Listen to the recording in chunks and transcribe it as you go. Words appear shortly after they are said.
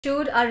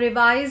issued a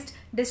revised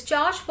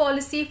discharge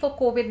policy for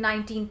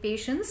COVID-19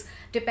 patients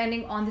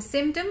depending on the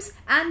symptoms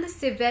and the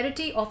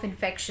severity of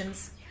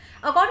infections.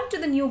 According to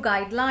the new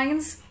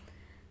guidelines,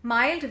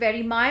 mild,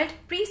 very mild,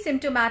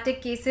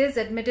 pre-symptomatic cases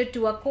admitted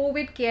to a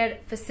COVID care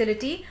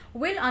facility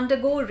will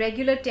undergo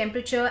regular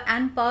temperature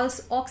and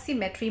pulse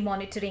oximetry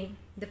monitoring.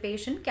 The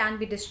patient can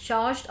be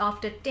discharged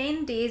after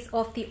 10 days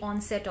of the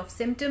onset of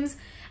symptoms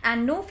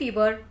and no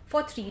fever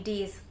for 3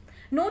 days.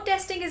 No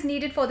testing is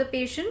needed for the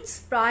patients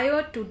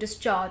prior to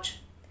discharge.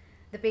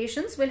 The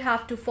patients will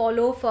have to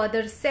follow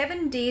further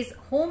 7 days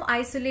home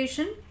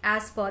isolation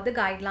as per the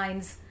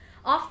guidelines.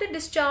 After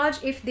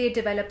discharge, if they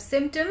develop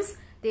symptoms,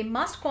 they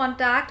must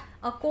contact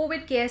a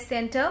COVID care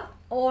center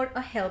or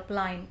a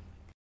helpline.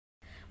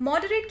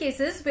 Moderate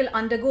cases will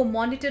undergo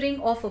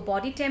monitoring of a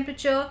body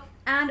temperature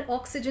and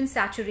oxygen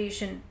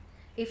saturation.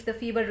 If the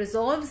fever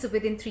resolves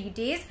within 3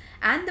 days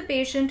and the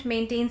patient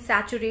maintains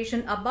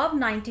saturation above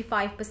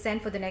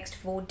 95% for the next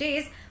 4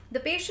 days, the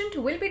patient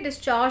will be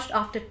discharged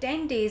after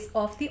 10 days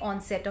of the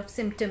onset of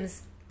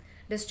symptoms.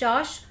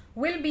 Discharge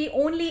will be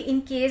only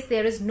in case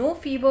there is no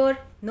fever,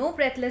 no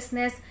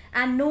breathlessness,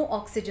 and no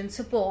oxygen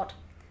support.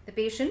 The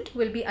patient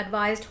will be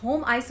advised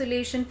home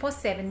isolation for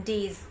 7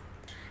 days.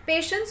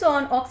 Patients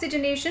on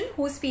oxygenation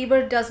whose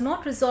fever does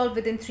not resolve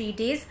within 3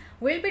 days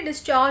will be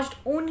discharged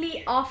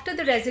only after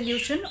the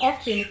resolution of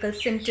clinical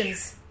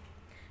symptoms.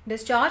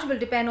 Discharge will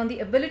depend on the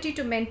ability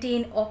to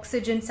maintain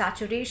oxygen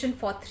saturation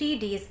for 3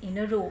 days in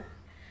a row.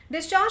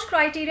 Discharge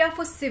criteria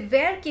for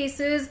severe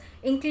cases,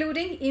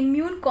 including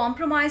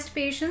immune-compromised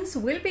patients,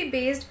 will be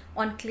based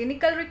on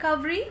clinical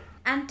recovery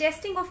and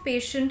testing of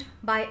patient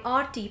by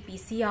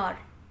RT-PCR.